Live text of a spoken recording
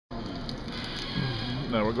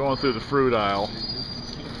No, we're going through the fruit aisle,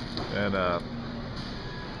 and I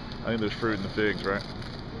think there's fruit in the figs, right?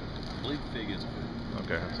 I believe fig is fruit.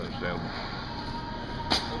 Okay, that's understandable.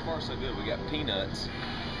 So far, so good. We got peanuts.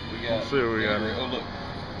 We got. Let's see what we got. Oh, look.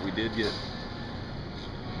 We did get.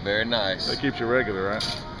 Very nice. That keeps you regular, right?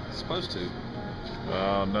 It's supposed to.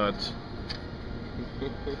 Oh, nuts.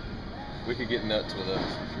 We could get nuts with us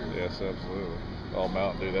for sure. Yes, absolutely. All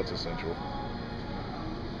Mountain Dew, that's essential.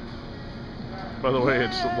 By the way,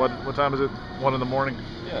 it's what time is it? 1 in the morning?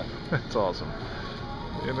 Yeah. That's awesome.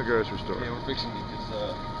 In the grocery store. Yeah, we're fixing to just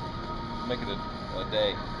make it a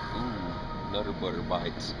day. Ooh, Nutter Butter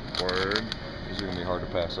bites. Word. These are gonna be hard to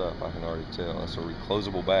pass up. I can already tell. That's a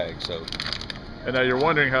reclosable bag, so. And now you're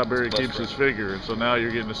wondering how Barry Plus keeps his figure, and so now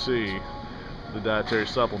you're getting to see the dietary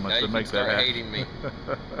supplements that make that happen. Now you can start hating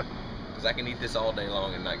me. Because I can eat this all day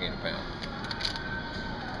long and not gain a pound.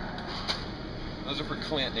 Those are for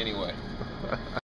Clint anyway.